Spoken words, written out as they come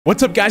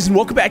What's up, guys, and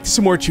welcome back to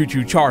some more Choo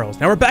Choo Charles.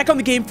 Now, we're back on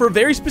the game for a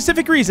very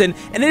specific reason,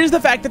 and it is the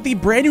fact that the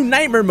brand new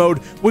Nightmare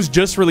mode was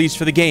just released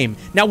for the game.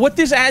 Now, what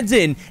this adds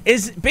in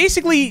is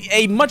basically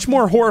a much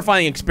more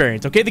horrifying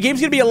experience, okay? The game's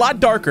gonna be a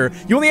lot darker.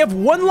 You only have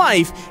one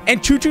life,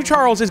 and Choo Choo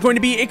Charles is going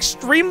to be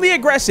extremely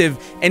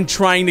aggressive and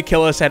trying to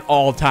kill us at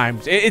all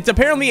times. It's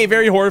apparently a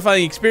very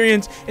horrifying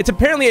experience. It's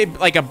apparently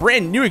like a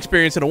brand new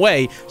experience in a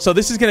way, so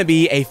this is gonna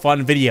be a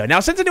fun video. Now,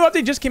 since a new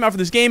update just came out for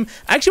this game,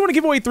 I actually want to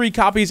give away 3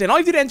 copies, and all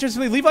you have to do to enter is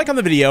simply leave a like on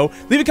the video,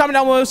 leave a comment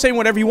down below saying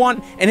whatever you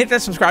want, and hit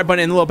that subscribe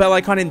button and the little bell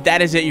icon, and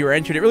that is it. You are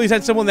entered. It really is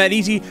that simple and that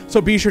easy, so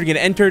be sure to get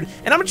entered.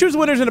 And I'm going to choose the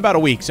winners in about a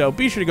week, so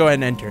be sure to go ahead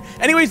and enter.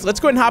 Anyways, let's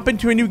go ahead and hop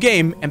into a new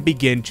game and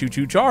begin Choo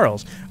Choo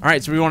Charles. All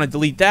right, so we want to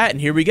delete that, and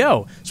here we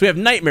go. So we have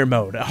Nightmare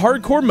mode, a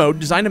hardcore mode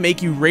designed to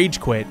make you rage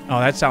quit. Oh,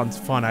 that sounds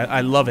fun.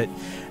 I love it.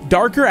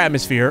 Darker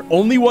atmosphere,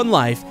 only one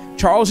life.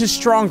 Charles is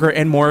stronger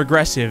and more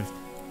aggressive.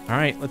 All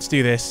right, let's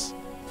do this.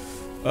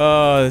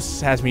 Oh,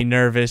 this has me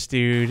nervous,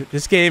 dude.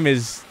 This game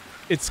is...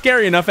 It's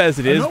scary enough as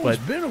it is, but...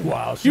 It's been a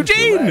while since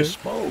we last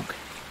spoke,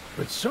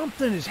 but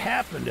something has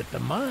happened at the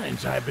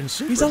mines I've been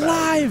supervising. He's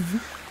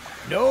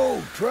alive!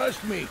 No,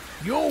 trust me,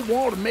 you'll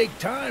want to make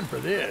time for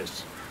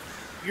this.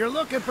 You're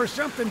looking for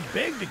something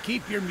big to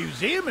keep your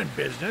museum in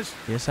business.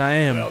 Yes, I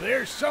am. Well,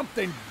 there's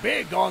something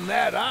big on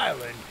that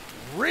island.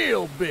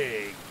 Real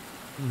big.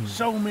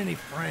 So many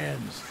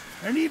friends.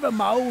 And even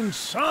my own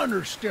son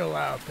are still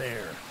out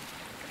there.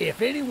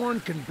 If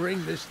anyone can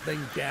bring this thing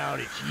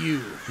down, it's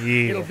you.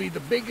 Yeah. It'll be the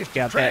biggest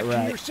Got that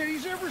attraction right. your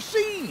city's ever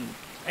seen.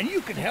 And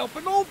you can help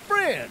an old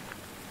friend.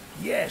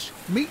 Yes,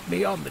 meet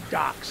me on the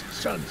docks at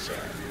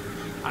sunset.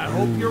 I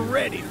hope you're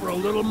ready for a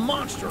little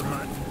monster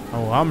hunt.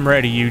 Oh, I'm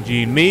ready,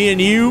 Eugene. Me and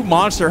you,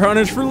 monster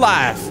hunters for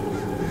life.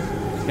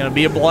 It's gonna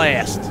be a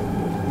blast.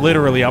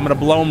 Literally, I'm gonna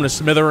blow them to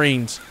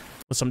smithereens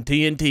with some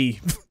TNT.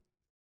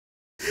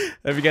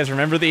 If you guys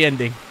remember the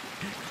ending.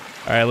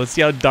 All right, let's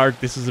see how dark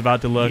this is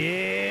about to look.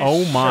 Yes,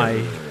 oh my.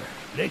 Sir.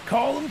 They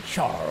call him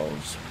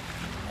Charles.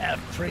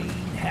 Half train,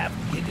 half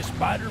giga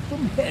spider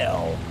from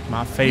hell.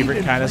 My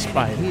favorite kind of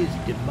spider. His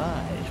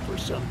demise for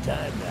some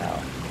time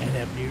now, and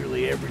have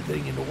nearly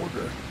everything in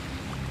order.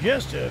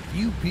 Just a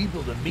few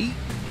people to meet,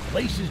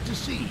 places to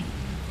see.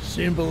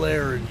 Simple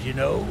errands, you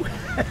know.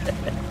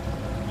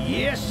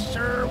 Yes,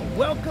 sir.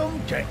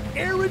 Welcome to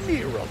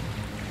Aranerum,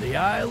 the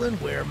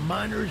island where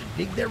miners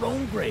dig their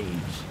own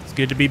graves. It's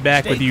good to be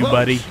back with you, close.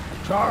 buddy.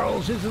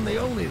 Charles isn't the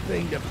only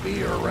thing to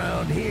fear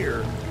around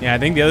here. Yeah, I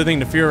think the other thing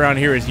to fear around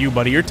here is you,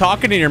 buddy. You're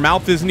talking and your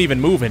mouth isn't even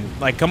moving.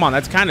 Like, come on,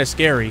 that's kind of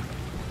scary. All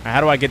right, how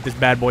do I get this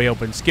bad boy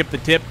open? Skip the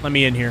tip. Let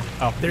me in here.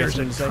 Oh, there's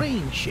a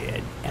train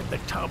shed at the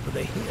top of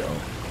the hill.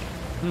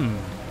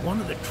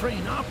 One of the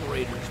train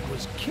operators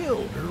was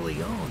killed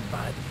early on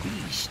by the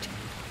beast,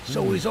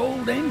 so his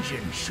old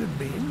engine should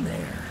be in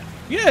there.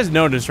 You guys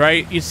notice,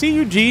 right? You see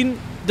Eugene?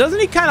 Doesn't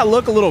he kind of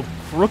look a little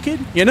crooked?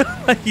 You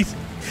know, like he's...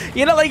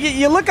 You know, like,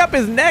 you look up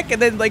his neck, and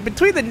then, like,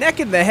 between the neck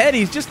and the head,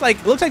 he's just,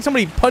 like, looks like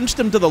somebody punched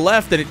him to the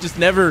left, and it just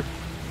never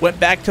went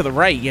back to the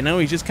right, you know?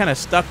 He's just kind of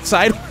stuck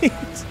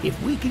sideways. If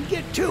we can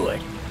get to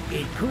it,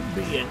 it could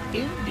be an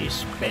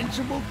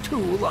indispensable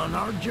tool on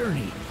our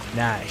journey.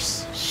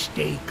 Nice.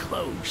 Stay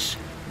close.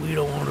 We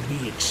don't want to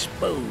be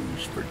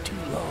exposed for too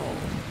long.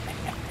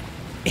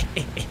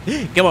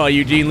 Come on,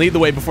 Eugene, lead the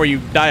way before you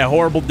die a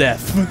horrible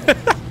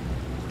death.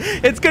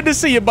 It's good to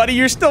see you, buddy.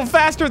 You're still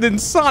faster than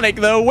Sonic,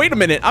 though. Wait a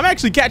minute. I'm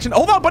actually catching...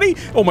 Hold on, buddy.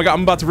 Oh, my God.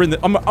 I'm about to win the...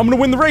 I'm going to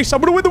win the race.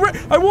 I'm going to win the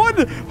race. I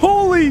won.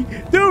 Holy...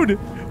 Dude,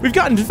 we've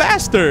gotten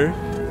faster.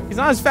 He's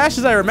not as fast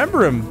as I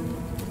remember him.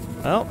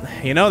 Well,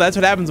 you know, that's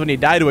what happens when you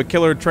die to a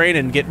killer train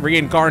and get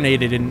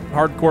reincarnated in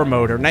hardcore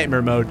mode or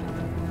nightmare mode.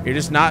 You're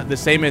just not the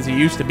same as you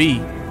used to be.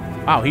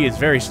 Wow, he is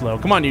very slow.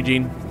 Come on,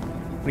 Eugene.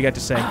 What do you got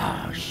to say?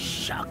 Oh,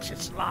 shucks.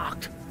 It's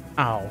locked.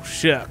 Oh,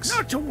 shucks.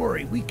 Not to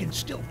worry. We can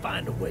still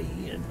find a way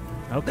in.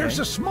 Okay. There's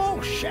a small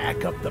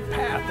shack up the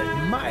path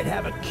that might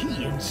have a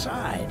key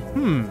inside.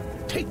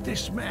 Take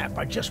this map.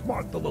 I just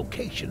marked the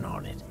location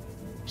on it.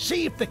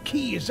 See if the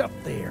key is up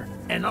there,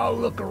 and I'll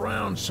look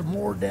around some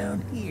more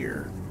down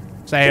here.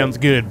 Sounds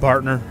good,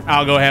 partner.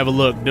 I'll go have a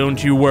look.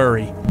 Don't you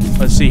worry.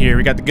 Let's see here.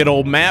 We got the good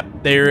old map.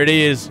 There it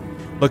is.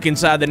 Look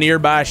inside the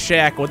nearby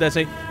shack. What'd that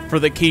say? For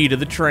the key to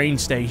the train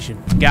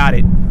station. Got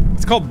it.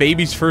 It's called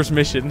Baby's First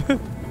Mission.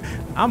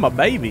 I'm a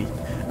baby.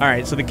 All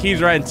right, so the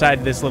key's right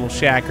inside this little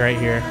shack right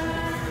here.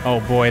 Oh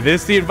boy,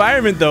 the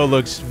environment though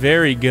looks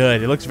very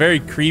good. It looks very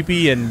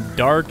creepy and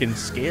dark and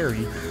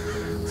scary.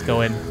 Let's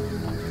go in.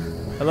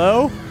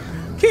 Hello?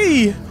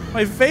 Key!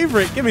 My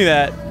favorite. Give me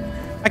that.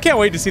 I can't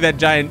wait to see that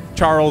giant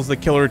Charles the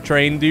Killer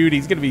train, dude.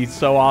 He's gonna be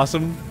so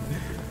awesome.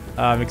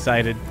 I'm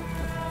excited.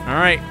 All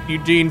right,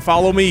 Eugene,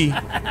 follow me.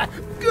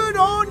 Good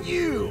on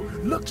you!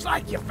 Looks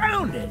like you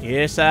found it.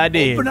 Yes, I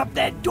did. Open up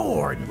that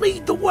door and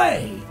lead the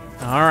way.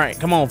 All right,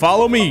 come on,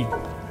 follow me.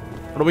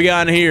 What do we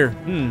got in here?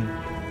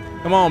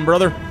 Come on,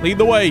 brother. Lead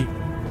the way.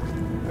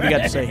 What you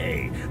got to say?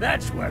 Hey,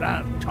 that's what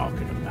I'm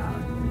talking about.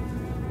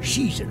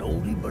 She's an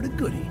oldie but a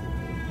goodie.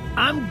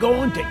 I'm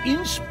going to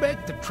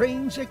inspect the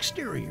train's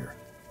exterior.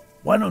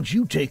 Why don't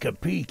you take a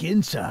peek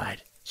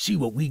inside? see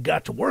what we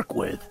got to work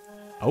with.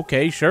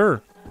 Okay,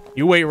 sure.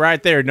 You wait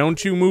right there.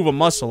 Don't you move a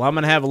muscle. I'm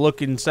going to have a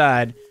look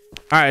inside.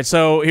 All right,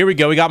 so here we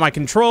go. We got my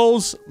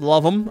controls.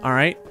 Love them. All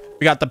right.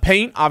 We got the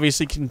paint.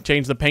 Obviously, can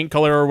change the paint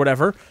color or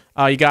whatever.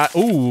 You got,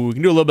 ooh, we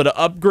can do a little bit of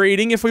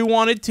upgrading if we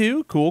wanted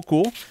to. Cool,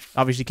 cool.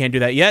 Obviously, can't do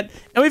that yet.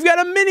 And we've got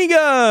a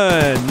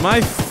minigun.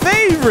 My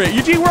favorite.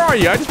 Eugene, where are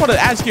you? I just want to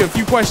ask you a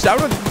few questions. I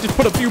want to just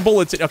put a few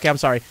bullets in. Okay, I'm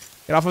sorry.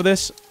 Get off of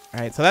this. All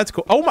right, so that's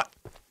cool. Oh, my.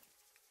 All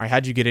right,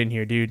 how'd you get in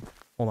here, dude?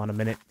 Hold on a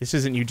minute. This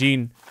isn't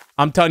Eugene.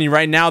 I'm telling you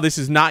right now, this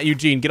is not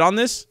Eugene. Get on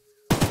this.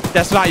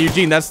 That's not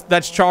Eugene.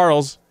 That's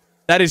Charles.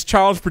 That is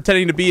Charles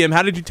pretending to be him.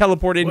 How did you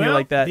teleport in here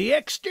like that? The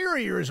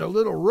exterior is a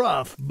little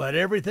rough, but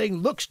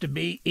everything looks to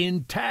be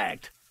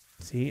intact.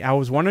 See, I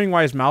was wondering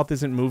why his mouth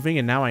isn't moving,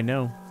 and now I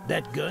know.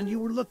 That gun you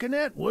were looking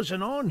at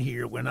wasn't on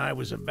here when I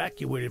was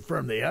evacuated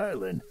from the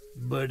island,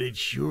 but it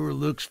sure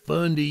looks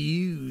fun to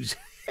use.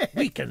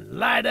 We can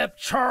light up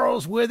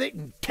Charles with it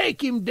and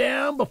take him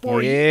down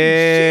before he even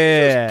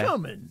sees us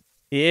coming.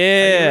 Yeah.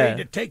 Are you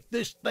ready to take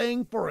this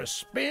thing for a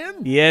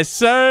spin? Yes,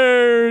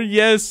 sir.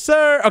 Yes,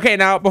 sir. Okay,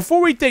 now,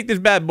 before we take this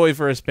bad boy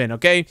for a spin,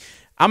 okay,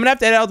 I'm going to have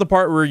to edit out the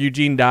part where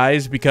Eugene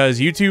dies because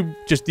YouTube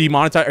just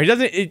demonetizes, or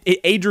it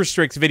age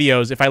restricts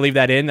videos if I leave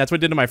that in. That's what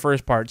it did to my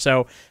first part.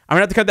 So I'm going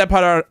to have to cut that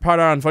part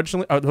out,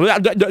 unfortunately.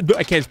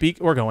 I can't speak.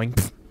 We're going.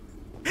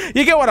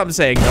 You get what I'm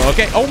saying, though,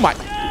 okay? Oh, my.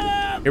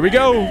 Here we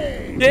go.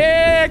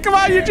 Yeah, come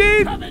on,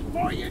 Eugene. Coming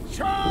for you,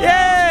 Charles.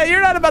 Yeah,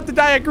 you're not about to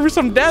die a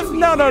gruesome death.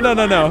 No, no, no,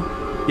 no, no.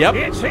 Yep.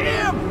 It's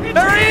him.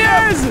 There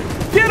he is.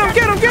 Get him,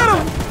 get him, get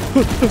him.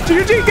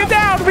 Eugene, get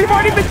down. We've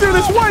already been through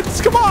this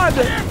once. Come on.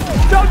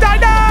 Don't die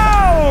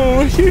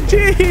now.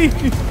 Eugene.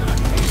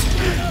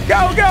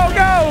 Go, go,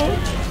 go.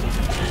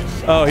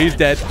 Oh, he's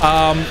dead.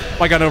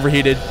 My gun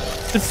overheated.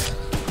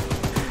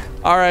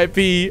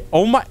 R.I.P.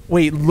 Oh, my.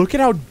 Wait, look at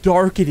how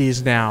dark it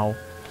is now.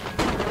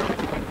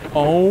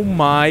 Oh,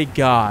 my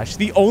gosh.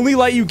 The only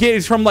light you get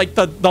is from, like,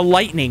 the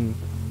lightning.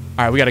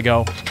 All right, we gotta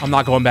go. I'm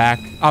not going back.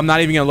 I'm not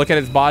even gonna look at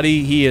his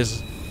body.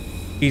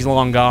 He's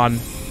long gone.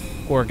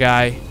 Poor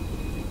guy.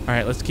 All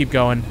right, let's keep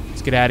going.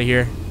 Let's get out of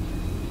here.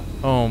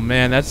 Oh,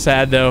 man, that's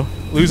sad, though.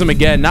 Lose him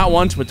again. Not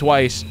once, but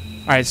twice.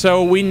 All right,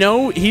 so we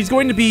know he's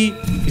going to be...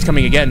 He's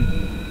coming again.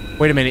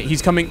 Wait a minute.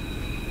 He's coming...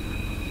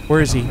 Where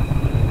is he?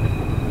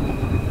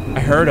 I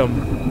heard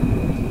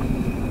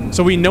him.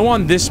 So we know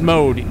on this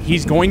mode,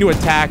 he's going to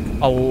attack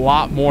a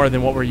lot more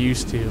than what we're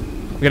used to.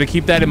 We gotta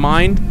keep that in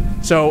mind.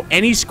 So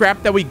any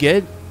scrap that we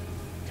get...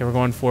 Okay, we're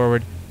going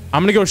forward.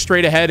 I'm gonna go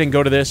straight ahead and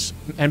go to this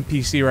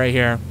NPC right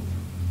here.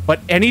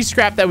 But any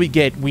scrap that we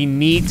get, we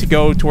need to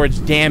go towards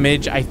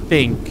damage, I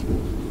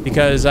think.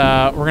 Because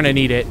we're gonna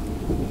need it.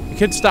 We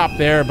could stop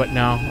there, but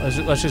no.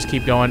 Let's just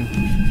keep going.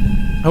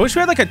 I wish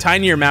we had like a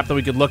tinier map that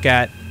we could look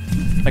at.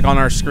 Like on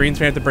our screens.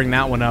 We have to bring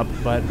that one up,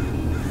 but...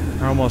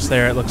 We're almost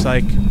there, it looks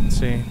like. Let's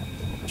see.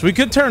 So we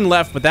could turn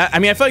left, but that... I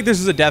mean, I feel like this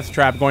is a death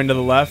trap going to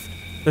the left.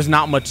 There's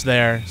not much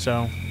there,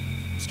 so...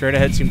 Straight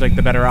ahead seems like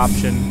the better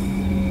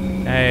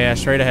option. Yeah,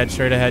 straight ahead,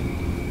 straight ahead.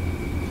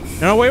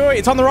 No, wait,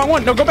 it's on the wrong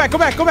one. No, go back, go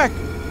back, go back.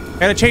 I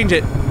gotta change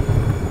it.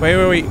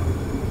 Wait.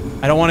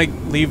 I don't want to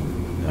leave.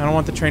 I don't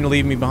want the train to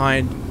leave me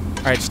behind.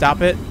 All right,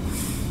 stop it.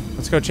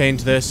 Let's go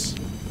change this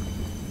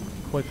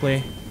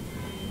quickly.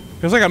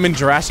 Feels like I'm in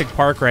Jurassic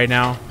Park right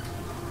now.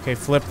 Okay,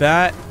 flip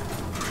that.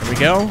 There we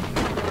go.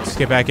 Let's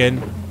get back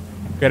in.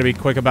 Gotta be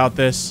quick about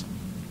this.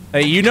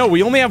 Hey, you know,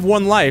 we only have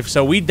one life,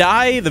 so we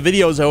die, the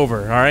video's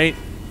over, all right?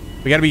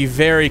 We gotta be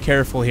very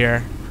careful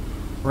here.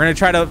 We're gonna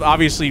try to,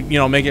 obviously, you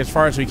know, make it as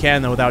far as we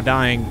can, though, without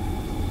dying.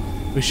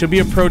 We should be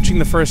approaching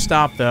the first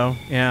stop, though.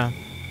 Yeah.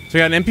 So we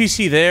got an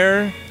NPC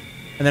there,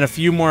 and then a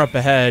few more up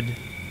ahead.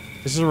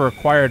 This is a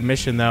required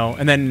mission, though.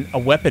 And then a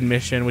weapon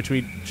mission, which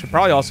we should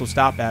probably also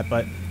stop at,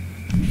 but...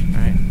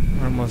 Alright,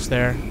 we're almost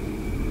there.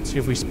 Let's see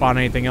if we spot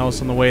anything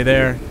else on the way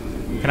there.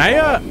 Can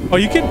I, Oh,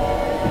 you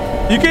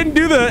can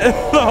do the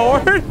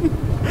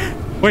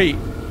horn? Wait.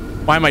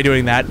 Why am I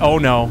doing that? Oh,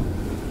 no.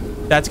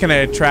 That's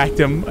gonna attract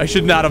him. I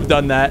should not have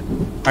done that.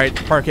 Alright,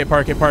 park it,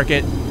 park it, park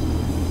it.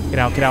 Get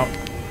out, get out.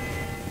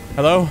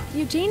 Hello?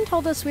 Eugene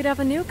told us we'd have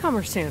a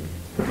newcomer soon.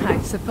 I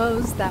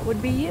suppose that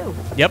would be you.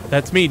 Yep,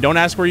 that's me. Don't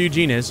ask where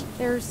Eugene is.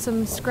 There's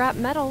some scrap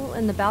metal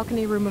in the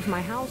balcony room of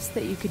my house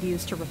that you could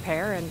use to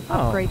repair and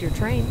upgrade your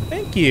train.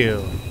 Thank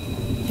you.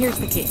 Here's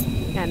the key.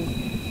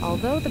 And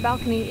although the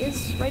balcony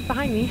is right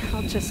behind me,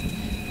 I'll just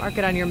mark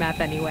it on your map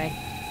anyway.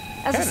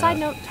 As a side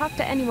note, talk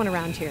to anyone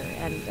around here,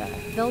 and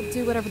they'll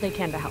do whatever they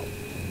can to help.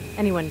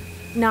 Anyone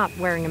not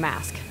wearing a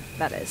mask,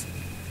 that is.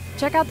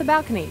 Check out the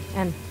balcony,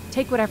 and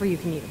take whatever you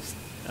can use.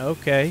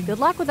 Okay. Good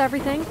luck with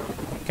everything.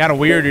 Kind of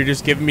weird you're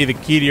just giving me the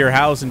key to your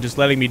house and just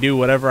letting me do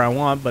whatever I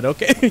want, but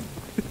okay.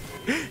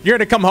 You're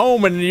gonna come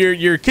home and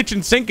your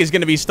kitchen sink is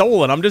gonna be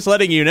stolen. I'm just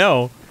letting you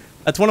know.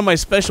 That's one of my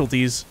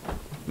specialties.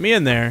 Me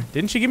in there.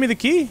 Didn't she give me the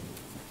key?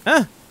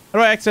 Huh? How do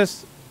I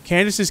access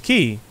Candace's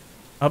key?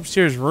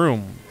 Upstairs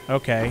room.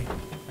 Okay.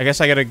 I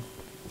guess I gotta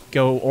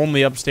go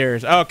only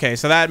upstairs. Okay,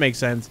 so that makes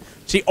sense.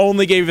 She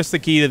only gave us the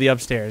key to the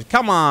upstairs.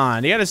 Come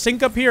on. You got a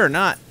sink up here or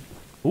not?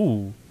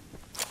 Ooh.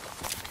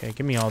 Okay,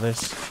 give me all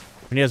this.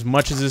 We need as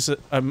much as this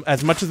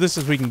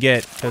as we can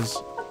get, because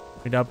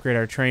we need to upgrade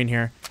our train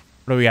here.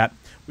 What do we got?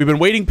 We've been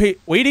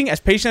waiting as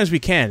patient as we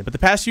can, but the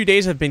past few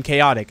days have been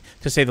chaotic,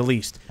 to say the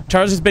least.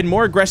 Charles has been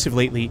more aggressive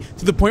lately,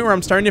 to the point where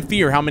I'm starting to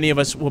fear how many of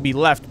us will be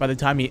left by the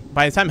time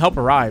help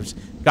arrives.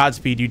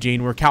 Godspeed,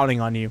 Eugene. We're counting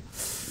on you.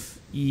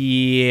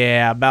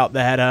 Yeah, about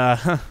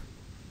that.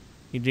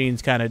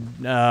 Eugene's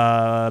kind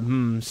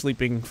of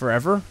sleeping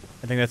forever.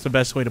 I think that's the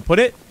best way to put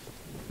it.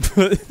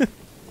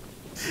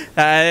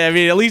 I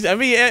mean,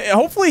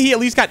 hopefully he at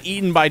least got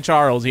eaten by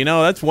Charles. You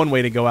know, that's one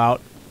way to go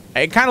out.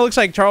 It kind of looks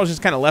like Charles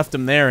just kind of left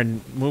him there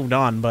and moved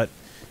on. But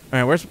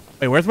all right,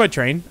 where's my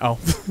train? Oh,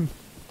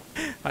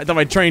 I thought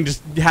my train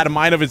just had a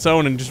mind of its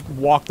own and just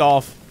walked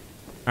off.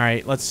 All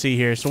right, let's see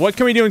here. So what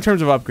can we do in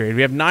terms of upgrade?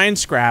 We have 9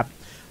 scrap.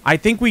 I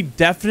think we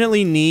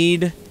definitely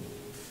need.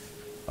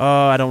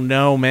 I don't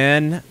know,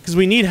 man, because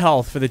we need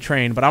health for the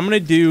train. But I'm gonna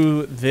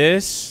do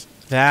this,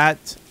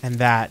 that, and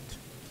that.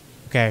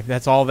 Okay,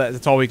 that's all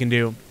we can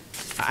do.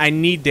 I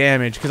need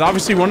damage because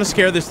obviously we want to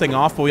scare this thing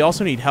off, but we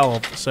also need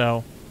health.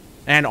 So.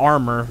 And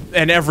armor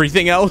and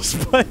everything else,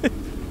 but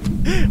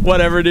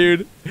whatever,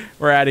 dude.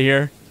 We're out of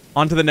here.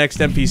 On to the next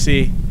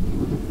NPC.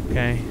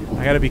 Okay,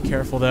 I gotta be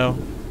careful though.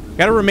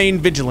 Gotta remain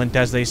vigilant,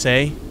 as they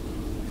say,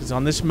 because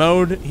on this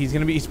mode, he's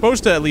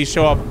supposed to at least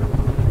show up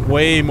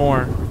way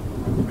more.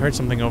 I heard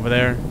something over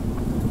there.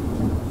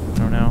 I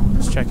don't know.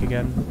 Let's check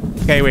again.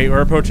 Okay, wait.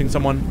 We're approaching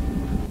someone.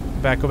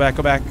 Go back.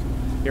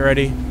 Get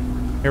ready.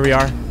 Here we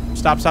are.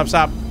 Stop.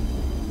 All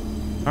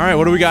right,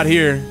 what do we got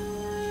here?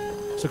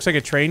 This looks like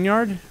a train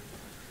yard.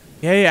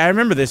 Yeah, I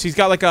remember this. He's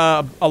got like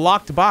a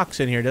locked box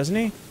in here, doesn't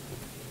he? I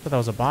thought that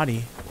was a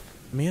body.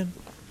 Man.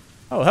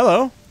 Oh,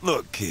 hello.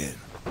 Look, kid.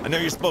 I know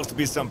you're supposed to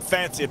be some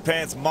fancy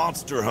pants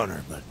monster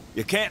hunter, but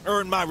you can't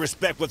earn my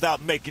respect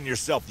without making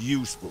yourself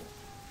useful.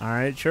 All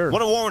right, sure.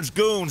 One of Warren's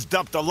goons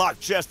dumped a locked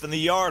chest in the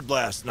yard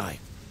last night.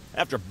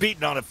 After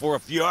beating on it for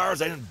a few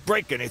hours, I didn't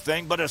break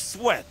anything but a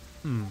sweat.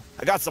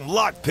 I got some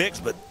lock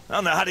picks, but I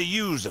don't know how to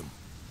use them.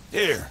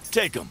 Here,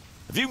 take them.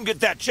 If you can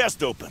get that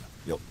chest open,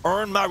 you'll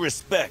earn my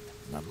respect.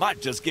 I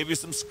might just give you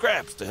some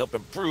scraps to help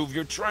improve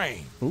your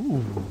train.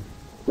 Ooh.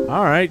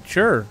 All right,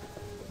 sure.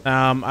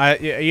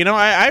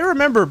 I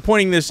remember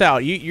pointing this out.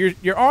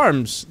 Your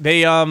arms,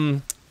 they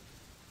don't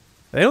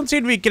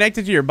seem to be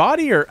connected to your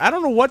body, or I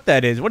don't know what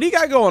that is. What do you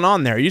got going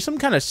on there? Are you some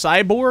kind of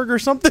cyborg or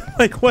something?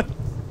 Like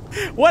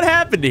what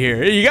happened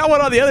here? You got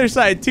one on the other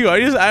side too.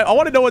 I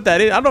want to know what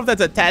that is. I don't know if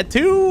that's a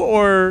tattoo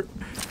or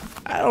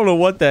I don't know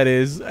what that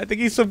is. I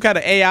think he's some kind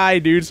of AI,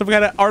 dude. Some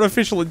kind of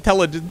artificial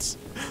intelligence.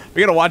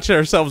 We gotta watch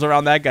ourselves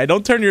around that guy.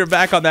 Don't turn your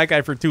back on that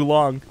guy for too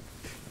long.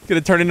 It's gonna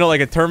turn into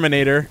like a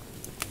Terminator.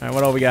 All right,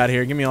 what all we got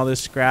here? Give me all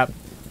this scrap.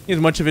 As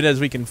much of it as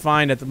we can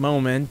find at the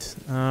moment.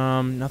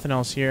 Nothing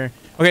else here.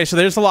 Okay, so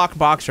there's the locked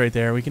box right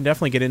there. We can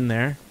definitely get in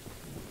there.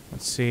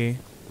 Let's see.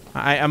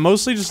 I'm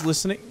mostly just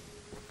listening.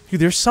 Dude,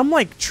 there's some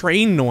like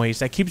train noise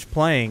that keeps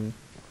playing,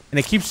 and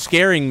it keeps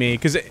scaring me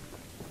because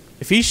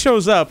if he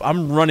shows up,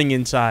 I'm running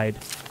inside.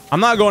 I'm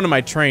not going to my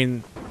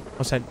train.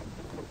 What's that?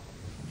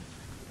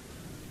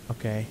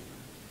 Okay.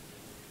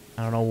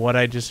 I don't know what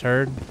I just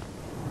heard.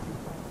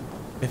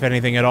 If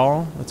anything at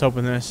all. Let's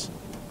open this.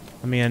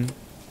 Let me in.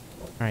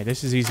 Alright,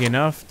 this is easy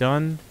enough.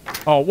 Done.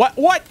 Oh,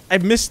 what? I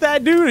missed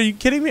that, dude? Are you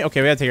kidding me?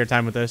 Okay, we gotta take our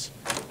time with this.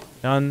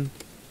 Done.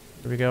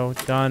 Here we go.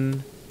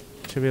 Done.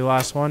 Should be the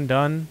last one.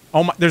 Done.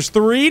 Oh my, there's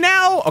 3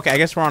 now? Okay, I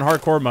guess we're on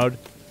hardcore mode.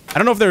 I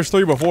don't know if there was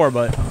 3 before,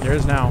 but there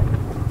is now.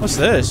 What's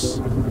this?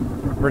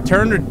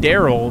 Return to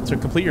Daryl to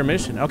complete your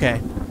mission. Okay.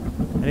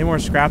 Any more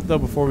scrap, though,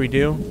 before we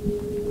do?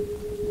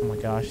 Oh my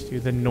gosh,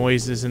 dude, the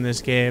noises in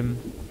this game.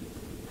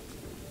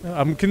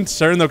 I'm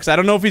concerned, though, because I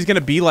don't know if he's going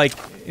to be like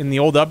in the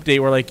old update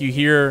where, like, you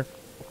hear,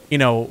 you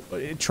know,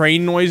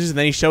 train noises and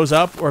then he shows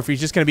up, or if he's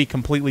just going to be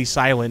completely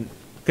silent.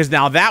 Because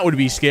now that would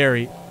be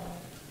scary.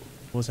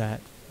 What was that?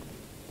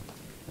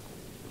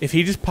 If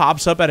he just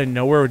pops up out of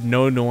nowhere with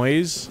no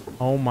noise,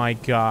 oh my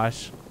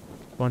gosh.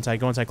 Go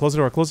inside, go inside. Close the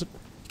door, close it.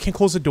 You can't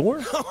close the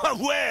door?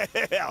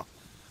 Well,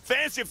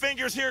 Fancy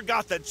Fingers here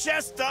got the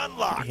chest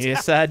unlocked.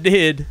 Yes, I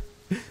did.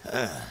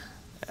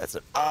 That's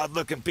an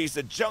odd-looking piece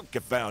of junk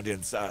you found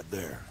inside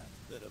there.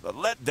 Bit of a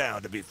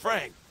letdown, to be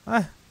frank.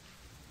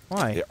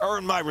 Why? You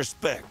earned my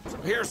respect. So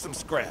here's some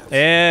scraps.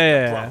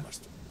 Yeah. I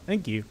promised.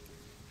 Thank you.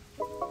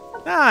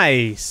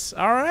 Nice.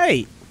 All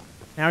right.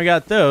 Now we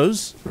got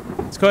those.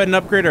 Let's go ahead and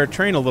upgrade our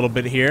train a little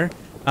bit here.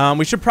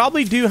 We should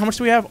probably do... How much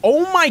do we have?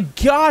 Oh my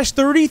gosh,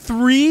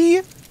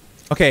 33?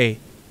 Okay.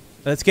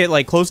 Let's get,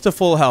 like, close to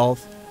full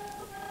health.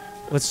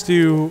 Let's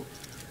do...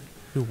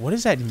 Dude, what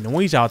is that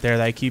noise out there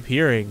that I keep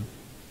hearing?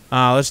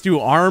 Let's do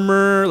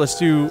armor. Let's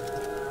do...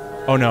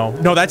 Oh, no.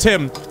 No, that's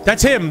him.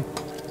 That's him.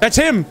 That's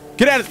him.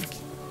 Get out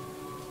of...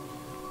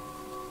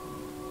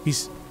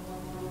 He's...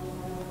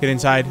 Get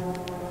inside.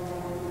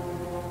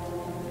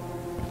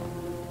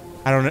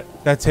 I don't know.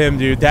 That's him,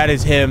 dude. That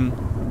is him.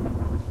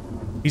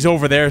 He's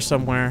over there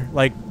somewhere.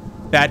 Like,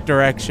 that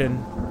direction.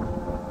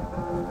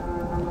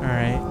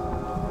 Alright.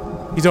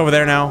 He's over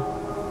there now.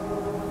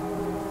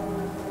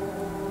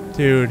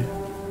 Dude.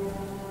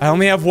 I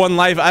only have 1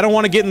 life. I don't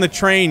want to get in the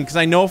train because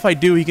I know if I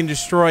do, he can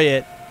destroy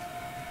it.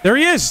 There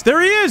he is.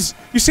 There he is.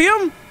 You see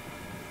him?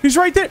 He's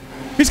right there.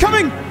 He's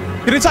coming.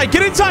 Get inside.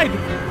 Get inside.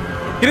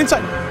 Get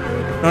inside.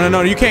 No, no,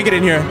 no. You can't get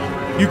in here.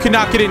 You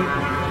cannot get in.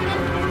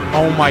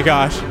 Oh my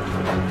gosh.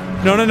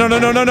 No, no, no, no,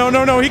 no, no, no,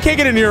 no, no. He can't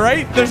get in here,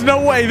 right? There's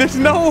no way. There's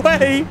no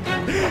way.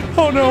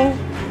 Oh no.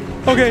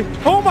 Okay.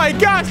 Oh my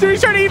gosh. Dude,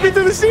 he's trying to eat me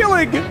through the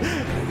ceiling.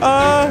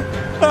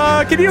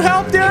 Can you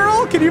help,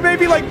 Daryl? Can you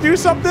maybe like do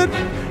something?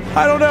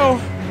 I don't know.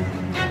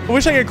 I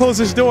wish I could close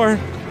this door.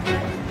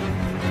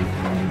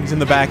 He's in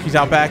the back. He's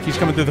out back. He's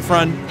coming through the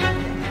front.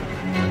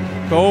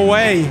 Go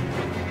away.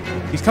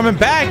 He's coming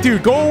back,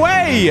 dude. Go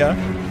away.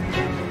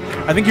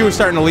 I think he was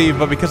starting to leave,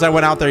 but because I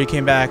went out there, he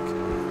came back.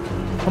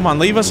 Come on,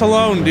 leave us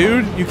alone,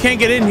 dude. You can't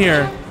get in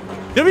here.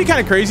 It'd be kind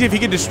of crazy if he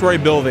could destroy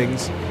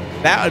buildings.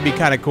 That would be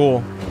kind of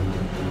cool.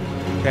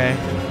 Okay.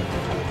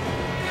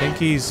 I think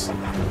he's...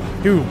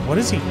 Dude, what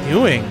is he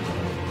doing?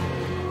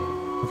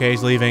 Okay,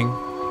 he's leaving.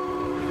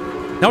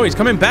 No, he's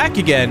coming back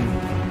again.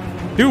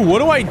 Dude, what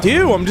do I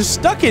do? I'm just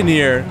stuck in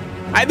here.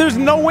 There's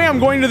no way I'm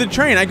going to the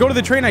train. I go to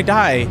the train, I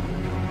die.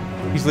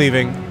 He's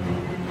leaving.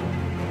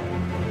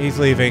 He's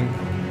leaving.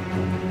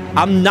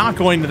 I'm not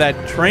going to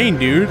that train,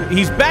 dude.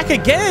 He's back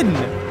again.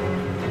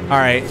 All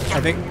right,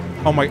 I think...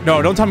 Oh my...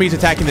 No, don't tell me he's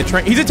attacking the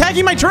train. He's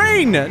attacking my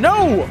train!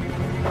 No!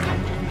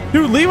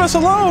 Dude, leave us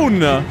alone!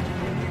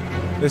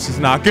 This is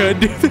not good,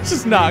 dude. This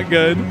is not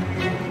good.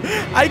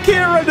 I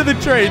can't run to the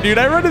train, dude.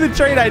 I run to the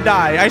train, I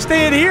die. I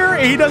stay in here,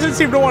 and he doesn't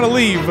seem to want to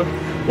leave.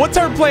 What's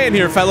our plan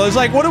here, fellas?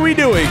 Like, what are we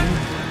doing?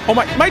 Oh,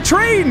 my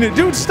train!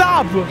 Dude,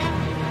 stop!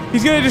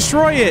 He's gonna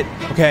destroy it.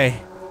 Okay.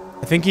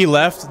 I think he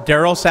left.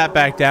 Daryl sat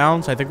back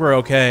down, so I think we're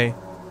okay.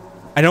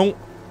 I don't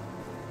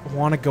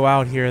want to go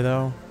out here,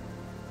 though.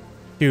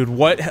 Dude,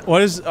 what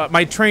is...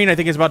 my train, I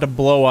think, is about to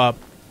blow up.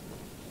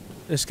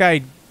 This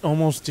guy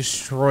almost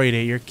destroyed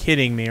it. You're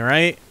kidding me,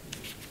 right?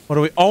 What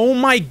do we... Oh,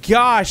 my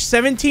gosh.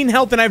 17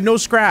 health, and I have no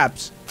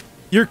scraps.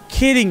 You're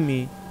kidding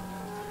me.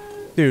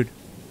 Dude.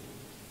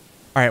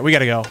 All right, we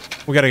gotta go.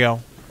 We gotta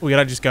go. We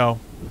gotta just go.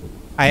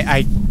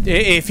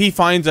 If he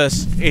finds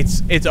us,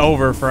 it's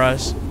over for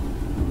us.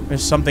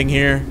 There's something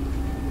here.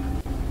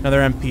 Another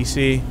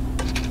NPC.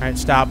 All right,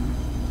 stop.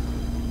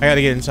 I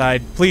gotta get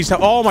inside. Please stop.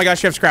 Oh my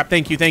gosh, you have scrap.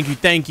 Thank you, thank you,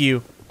 thank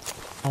you.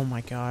 Oh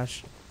my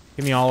gosh.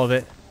 Give me all of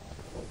it.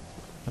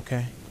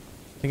 Okay.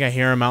 I think I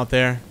hear him out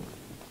there.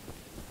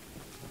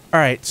 All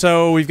right,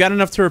 so we've got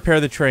enough to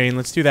repair the train.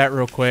 Let's do that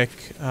real quick.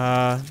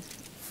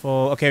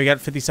 Full. Okay, we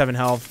got 57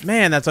 health.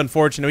 Man, that's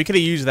unfortunate. We could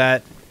have used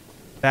that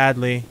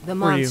badly. The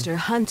monster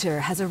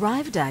hunter has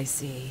arrived, I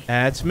see.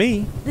 That's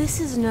me. This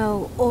is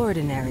no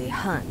ordinary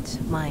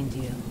hunt, mind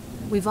you.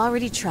 We've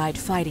already tried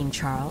fighting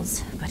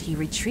Charles, but he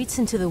retreats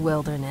into the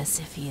wilderness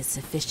if he is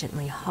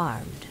sufficiently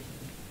harmed.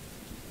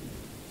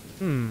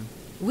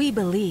 We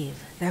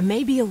believe there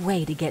may be a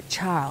way to get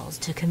Charles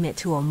to commit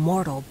to a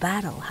mortal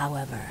battle,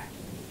 however.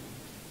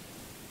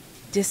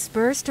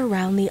 Dispersed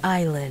around the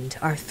island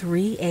are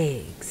 3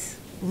 eggs,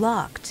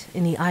 locked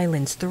in the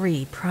island's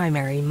 3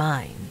 primary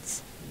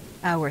mines.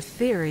 Our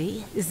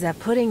theory is that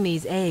putting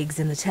these eggs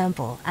in the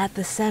temple at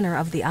the center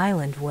of the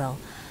island will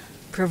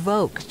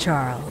provoke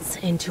Charles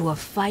into a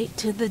fight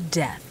to the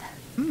death.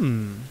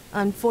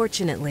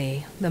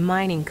 Unfortunately, the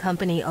mining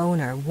company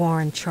owner,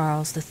 Warren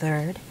Charles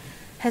III,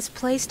 has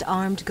placed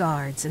armed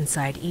guards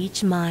inside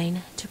each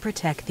mine to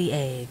protect the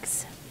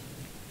eggs.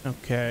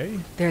 Okay.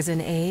 There's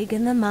an egg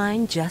in the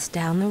mine just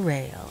down the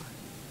rail.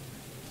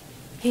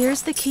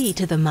 Here's the key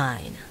to the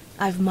mine.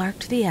 I've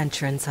marked the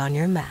entrance on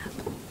your map.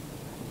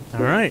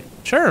 All right.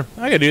 Sure.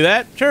 I could do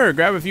that. Sure.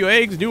 Grab a few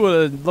eggs, do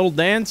a little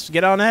dance,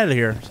 get on out of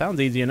here.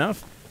 Sounds easy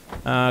enough.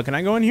 Can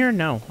I go in here?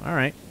 No. All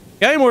right.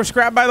 Got any more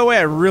scrap, by the way?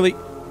 I really...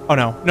 Oh,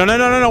 no. No, no,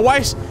 no, no, no. Why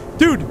is...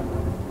 Dude,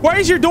 why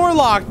is your door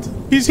locked?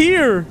 He's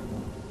here.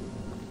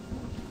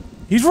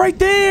 He's right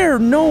there.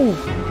 No.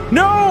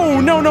 No,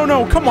 no, no,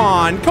 no. Come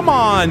on. Come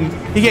on.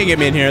 He can't get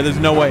me in here. There's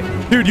no way.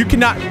 Dude, you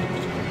cannot...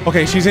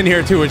 Okay, she's in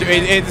here, too.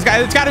 It's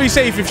got to be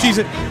safe if she's...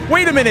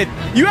 Wait a minute.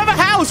 You have a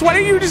house. Why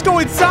don't you just go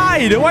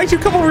inside? Why'd you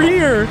come over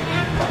here?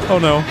 Oh,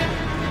 no.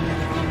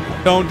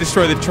 Don't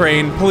destroy the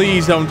train.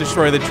 Please don't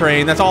destroy the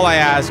train. That's all I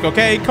ask,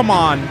 okay? Come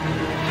on.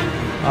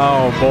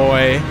 Oh,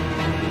 boy.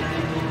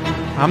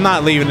 I'm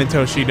not leaving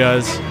until she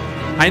does.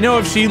 I know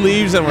if she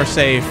leaves, then we're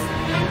safe.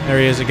 There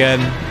he is again.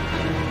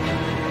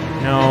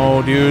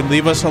 No, dude.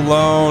 Leave us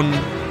alone.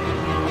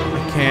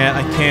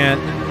 I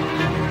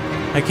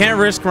can't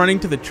risk running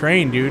to the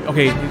train, dude.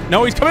 Okay.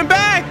 No, he's coming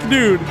back,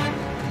 dude.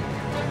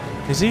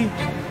 Is he?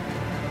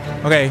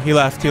 Okay, he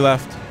left. He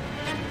left.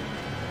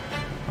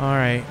 All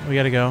right. We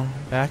got to go.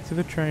 Back to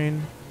the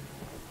train.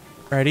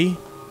 Ready?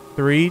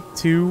 3,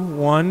 2,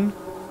 1.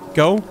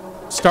 Go.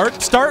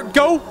 Start. Start.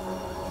 Go.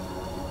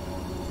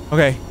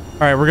 Okay. All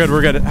right. We're good.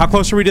 We're good. How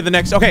close are we to the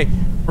next? Okay.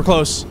 We're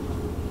close.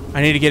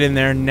 I need to get in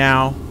there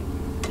now.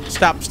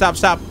 Stop. Stop.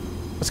 Stop.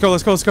 Let's go.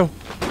 Let's go. Let's go.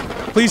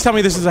 Please tell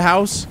me this is a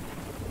house.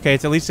 Okay.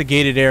 It's at least a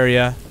gated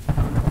area.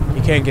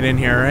 You can't get in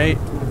here, right?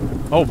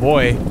 Oh,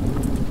 boy.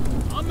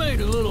 I made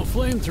a little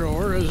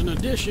flamethrower as an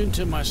addition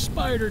to my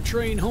spider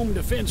train home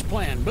defense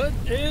plan, but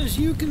as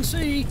you can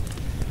see,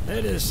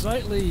 that is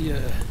slightly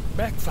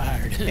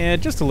backfired. Yeah,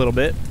 just a little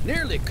bit.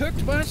 Nearly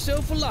cooked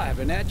myself alive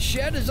in that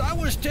shed as I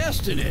was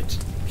testing it.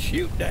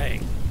 Shoot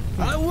dang.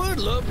 I would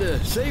love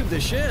to save the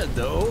shed,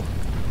 though.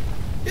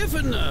 If a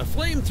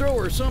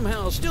flamethrower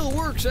somehow still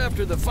works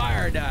after the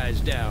fire dies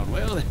down,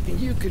 well,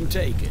 you can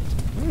take it.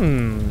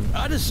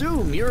 I'd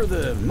assume you're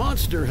the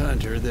monster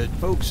hunter that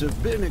folks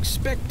have been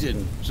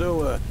expecting,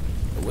 so a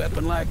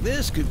weapon like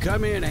this could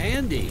come in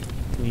handy.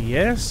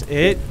 Yes,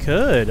 it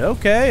could.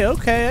 Okay,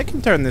 I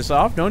can turn this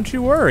off. Don't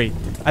you worry.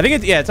 I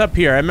think it's up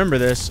here. I remember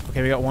this.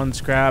 Okay, we got one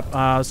scrap.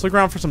 Let's look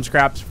around for some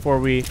scraps before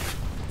we...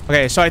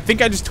 Okay, so I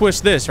think I just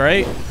twist this,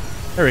 right?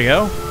 There we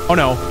go. Oh,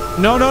 no.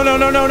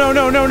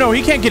 No.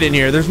 He can't get in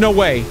here. There's no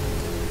way.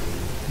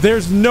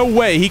 There's no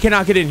way he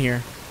cannot get in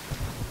here.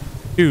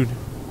 Dude.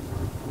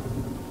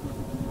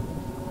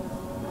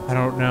 I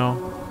don't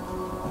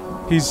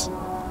know. He's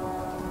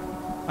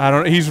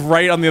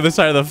right on the other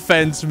side of the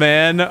fence,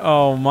 man.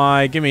 Oh,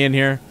 my. Get me in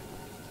here.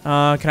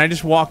 Can I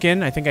just walk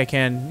in? I think I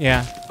can.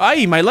 Yeah.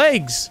 Aye, my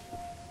legs.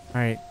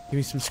 All right. Give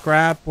me some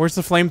scrap. Where's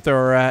the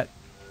flamethrower at?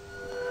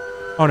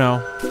 Oh, no.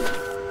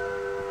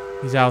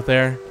 He's out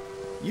there.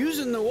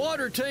 Using the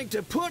water tank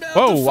to put out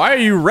Whoa, why are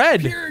you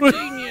red?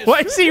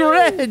 Why is he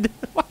red?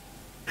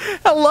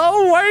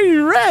 Hello, why are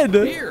you red?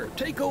 Here,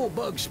 take old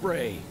bug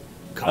spray.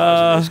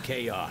 Cause this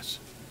chaos.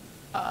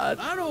 I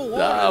don't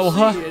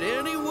want to see it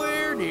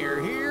anywhere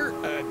near here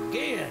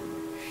again.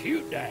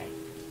 Shoot dang.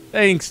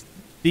 Thanks,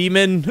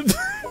 demon.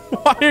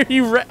 Why are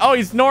you red? Oh,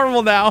 he's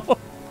normal now.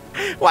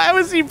 Why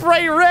was he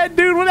bright red,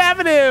 dude? What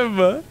happened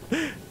to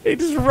him? He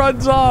just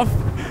runs off.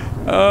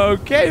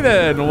 Okay,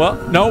 then.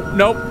 Well, nope.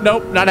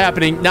 Not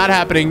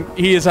happening.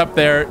 He is up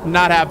there.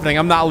 Not happening.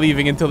 I'm not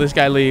leaving until this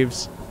guy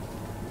leaves.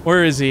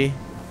 Where is he?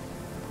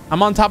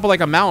 I'm on top of like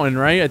a mountain,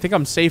 right? I think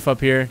I'm safe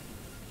up here.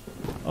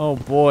 Oh,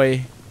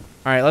 boy.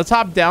 All right, let's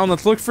hop down.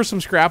 Let's look for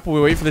some scrap while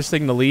we wait for this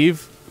thing to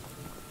leave.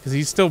 Because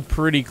he's still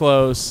pretty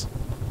close.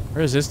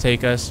 Where does this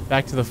take us?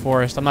 Back to the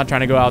forest. I'm not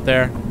trying to go out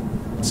there.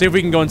 See if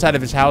we can go inside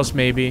of his house,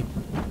 maybe.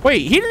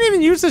 Wait, he didn't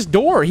even use this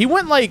door. He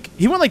went like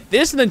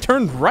this and then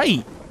turned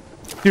right.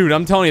 Dude,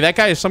 I'm telling you, that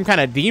guy is some kind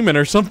of demon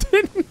or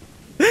something.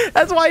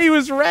 That's why he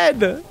was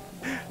red.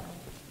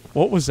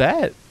 What was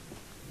that?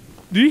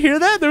 Did you hear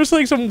that? There was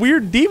like some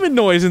weird demon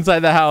noise inside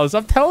the house.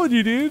 I'm telling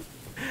you, dude.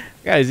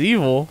 That guy's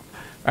evil. All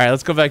right,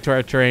 let's go back to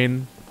our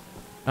train.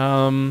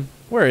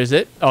 Where is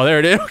it? Oh, there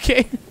it is.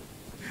 Okay.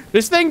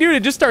 This thing, dude,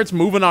 it just starts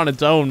moving on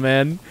its own,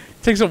 man.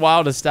 It takes a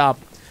while to stop.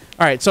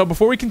 All right, so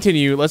before we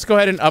continue, let's go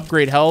ahead and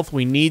upgrade health.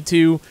 We need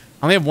to.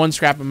 I only have one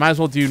scrap, but might as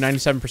well do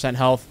 97%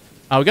 health.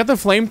 We got the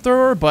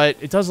flamethrower, but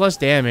it does less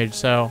damage,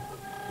 so... All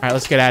right,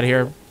 let's get out of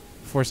here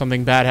before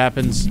something bad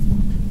happens.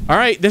 All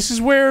right, this is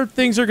where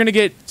things are going to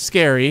get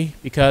scary,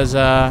 because...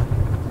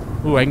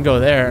 Ooh, I can go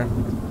there.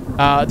 Things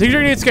are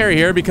going to get scary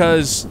here,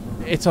 because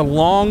it's a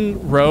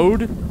long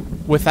road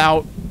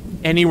without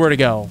anywhere to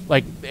go.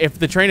 Like, if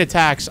the train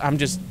attacks, I'm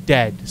just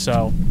dead,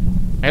 so...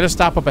 I gotta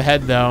stop up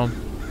ahead, though.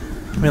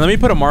 I mean, let me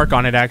put a mark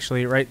on it,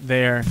 actually, right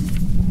there.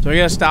 So I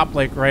gotta stop,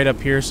 like, right up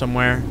here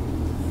somewhere.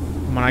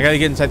 Come on, I gotta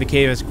get inside the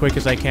cave as quick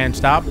as I can.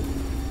 Stop.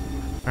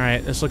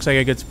 Alright, this looks like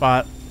a good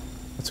spot.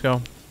 Let's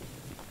go.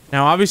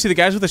 Now, obviously, the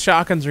guys with the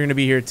shotguns are gonna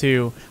be here,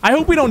 too. I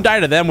hope we don't die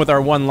to them with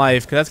our one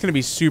life, because that's gonna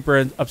be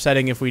super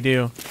upsetting if we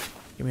do.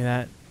 Give me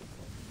that.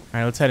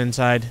 Alright, let's head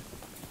inside.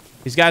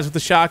 These guys with the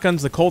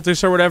shotguns, the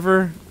cultists or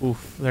whatever,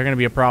 oof, they're gonna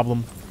be a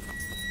problem.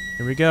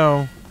 Here we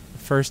go.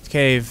 First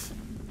cave.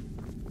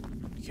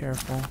 Be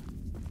careful.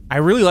 I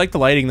really like the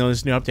lighting, though,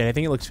 this new update. I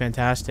think it looks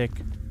fantastic.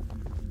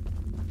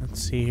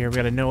 Let's see here. We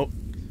got a note.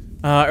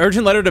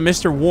 Urgent letter to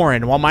Mr.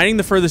 Warren. While mining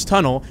the furthest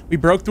tunnel, we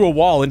broke through a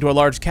wall into a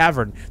large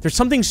cavern. There's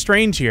something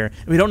strange here,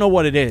 and we don't know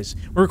what it is.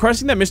 We're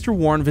requesting that Mr.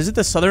 Warren visit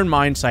the southern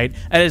mine site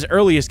at his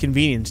earliest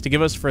convenience to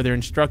give us further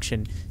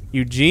instruction.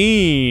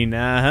 Eugene.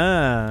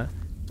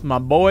 My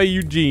boy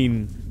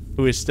Eugene,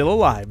 who is still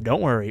alive.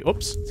 Don't worry.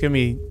 Oops. It's giving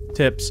me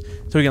tips.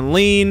 So we can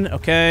lean.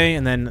 Okay,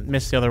 and then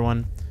miss the other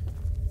one.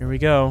 Here we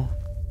go.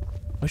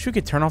 Wish we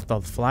could turn off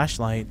the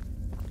flashlight.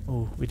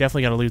 Oh, we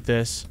definitely gotta loot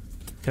this.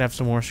 Could have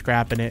some more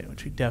scrap in it,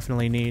 which we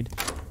definitely need.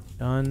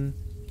 Done.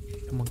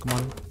 Come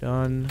on.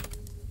 Done.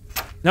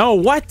 No,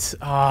 what?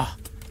 Ah,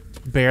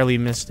 barely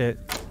missed it.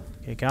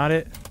 Okay, got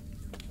it.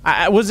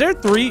 Was there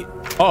 3?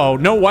 Uh-oh,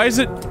 no, why is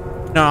it?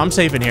 No, I'm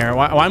safe in here.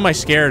 Why am I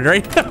scared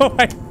right now?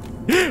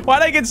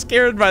 Why'd I get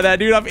scared by that,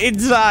 dude? I'm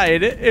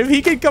inside. If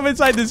he can come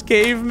inside this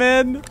cave,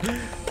 man.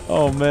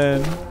 Oh,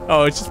 man.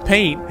 Oh, it's just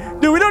paint.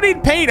 Dude, we don't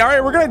need paint. All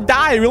right, we're gonna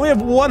die. We only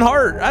have 1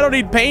 heart. I don't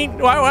need paint.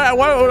 Why I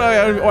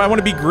want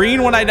to be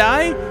green when I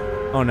die?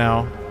 Oh,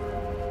 no.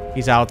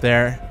 He's out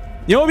there.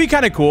 You know what would be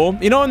kind of cool?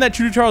 You know in that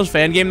Choo Choo Charles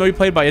fan game that we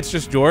played by It's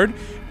Just Jord?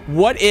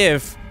 What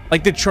if,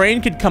 like, the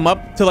train could come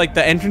up to, like,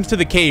 the entrance to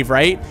the cave,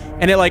 right?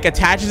 And it, like,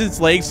 attaches its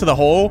legs to the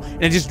hole,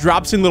 and it just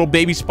drops in little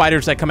baby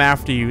spiders that come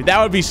after you.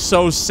 That would be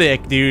so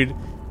sick, dude.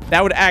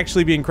 That would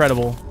actually be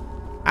incredible.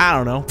 I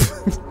don't know.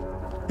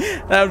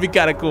 That would be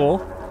kind of cool.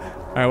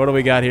 All right, what do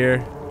we got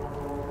here?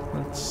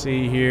 Let's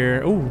see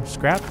here. Ooh,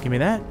 scrap. Give me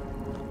that.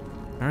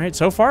 All right,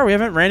 so far we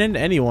haven't ran into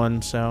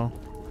anyone, so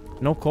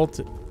no cult.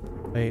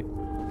 Wait,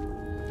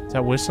 is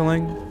that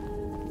whistling?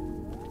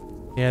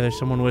 Yeah, there's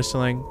someone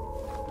whistling.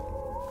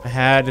 I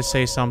had to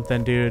say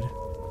something, dude.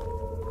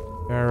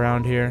 They're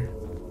around here.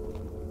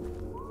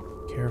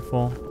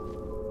 Careful.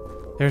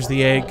 There's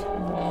the egg.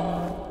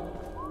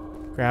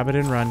 Grab it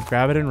and run.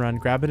 Grab it and run.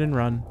 Grab it and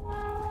run.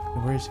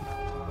 Where is he?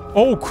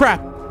 Oh, crap!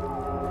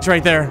 He's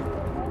right there.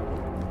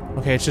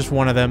 Okay, it's just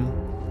one of them.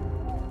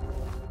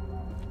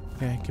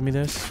 Okay, give me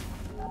this.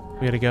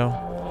 We gotta go.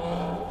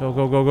 Go,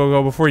 go, go, go,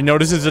 go before he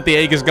notices that the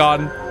egg is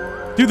gone.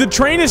 Dude, the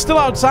train is still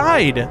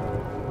outside.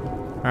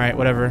 All right,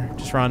 whatever.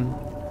 Just run.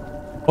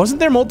 Wasn't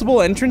there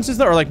multiple entrances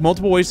though, or like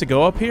multiple ways to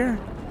go up here?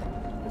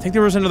 I think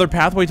there was another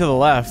pathway to the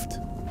left.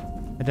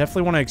 I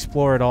definitely want to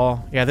explore it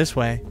all. Yeah, this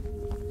way.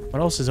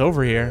 What else is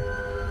over here?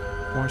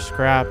 More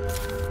scrap.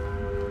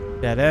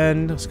 Dead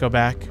end. Let's go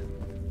back.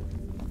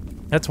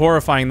 That's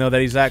horrifying though that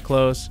he's that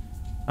close.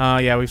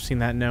 Yeah, we've seen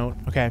that note.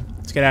 Okay,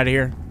 let's get out of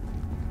here.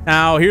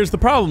 Now, here's the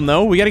problem,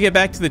 though. We got to get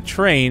back to the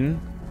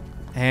train.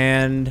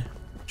 And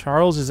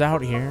Charles is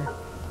out here.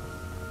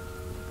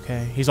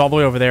 Okay, he's all the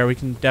way over there. We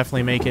can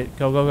definitely make it.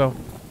 Go, go, go.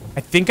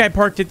 I think I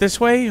parked it this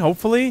way,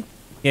 hopefully.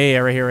 Yeah,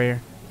 right here, right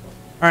here.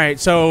 All right,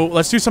 so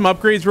let's do some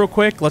upgrades real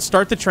quick. Let's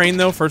start the train,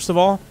 though, first of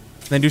all.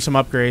 Then do some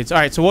upgrades.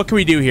 All right, so what can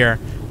we do here?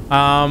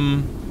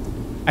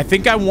 I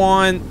think I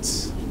want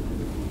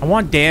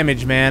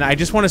damage, man. I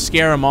just want to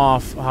scare him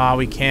off. Ah,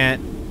 we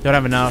can't. Don't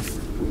have enough.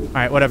 All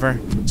right, whatever.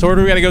 So where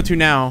do we got to go to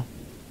now?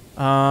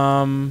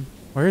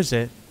 Where is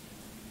it?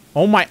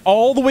 Oh my,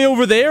 all the way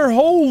over there?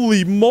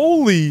 Holy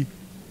moly.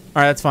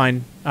 All right, that's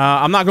fine.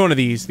 I'm not going to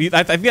these.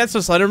 I think that's the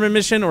Slenderman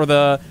mission or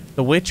the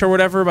witch or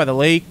whatever by the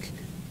lake.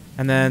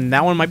 And then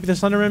that one might be the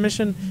Slenderman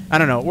mission. I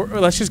don't know.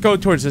 Let's just go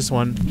towards this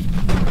one.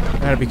 I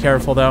gotta be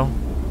careful though.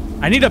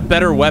 I need a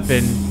better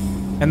weapon.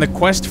 And the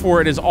quest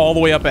for it is all the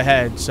way up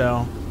ahead,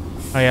 so.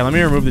 Oh yeah, let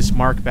me remove this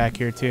mark back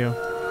here too.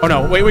 Oh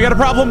no, wait, we got a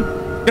problem.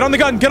 Get on the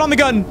gun, get on the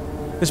gun.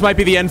 This might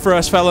be the end for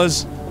us,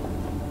 fellas.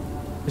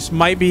 This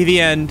might be the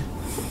end.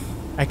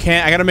 I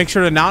gotta make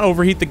sure to not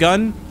overheat the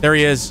gun. There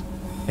he is,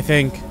 I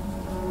think.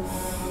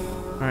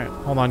 All right,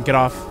 hold on, get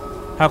off.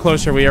 How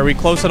close are we? Are we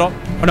close at all?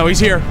 Oh no, he's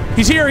here.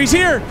 He's here, he's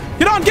here.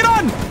 Get on, get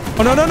on.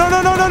 Oh no, no, no,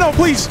 no, no, no, no,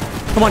 please.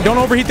 Come on, don't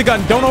overheat the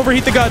gun. Don't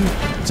overheat the gun.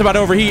 It's about to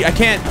overheat, I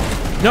can't.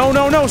 No,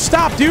 no, no,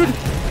 stop, dude.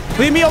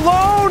 Leave me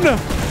alone.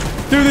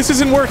 Dude, this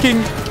isn't working.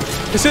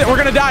 We're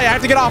gonna die. I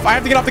have to get off. I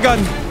have to get off the gun.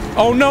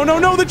 Oh, no, no,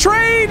 no. The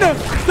train!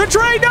 The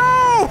train!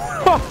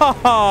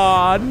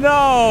 No!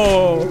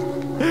 No!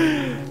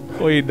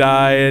 We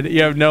died.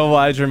 You have no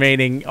lives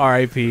remaining.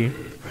 RIP.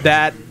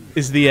 That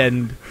is the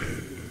end.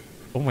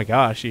 Oh my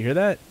gosh. You hear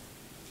that?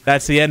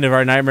 That's the end of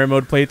our Nightmare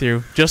Mode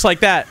playthrough. Just like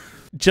that.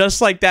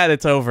 Just like that,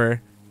 it's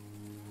over.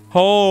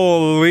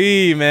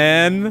 Holy,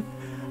 man.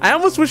 I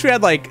almost wish we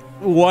had, like,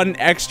 one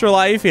extra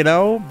life, you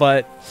know?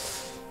 But...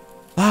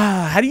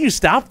 how do you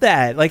stop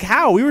that? Like,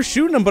 how? We were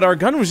shooting him, but our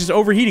gun was just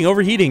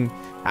overheating.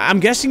 I'm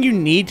guessing you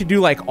need to do,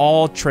 like,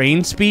 all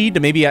train speed to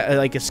maybe,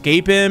 like,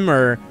 escape him,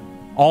 or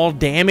all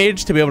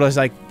damage to be able to,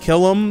 like,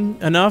 kill him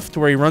enough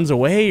to where he runs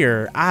away,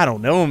 or I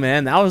don't know,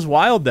 man. That was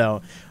wild, though.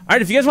 All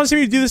right, if you guys want to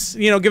see me do this,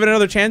 you know, give it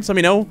another chance, let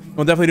me know.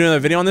 We'll definitely do another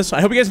video on this. I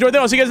hope you guys enjoyed,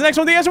 though. I'll see you guys in the next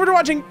one. Thank you guys so much for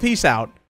watching. Peace out.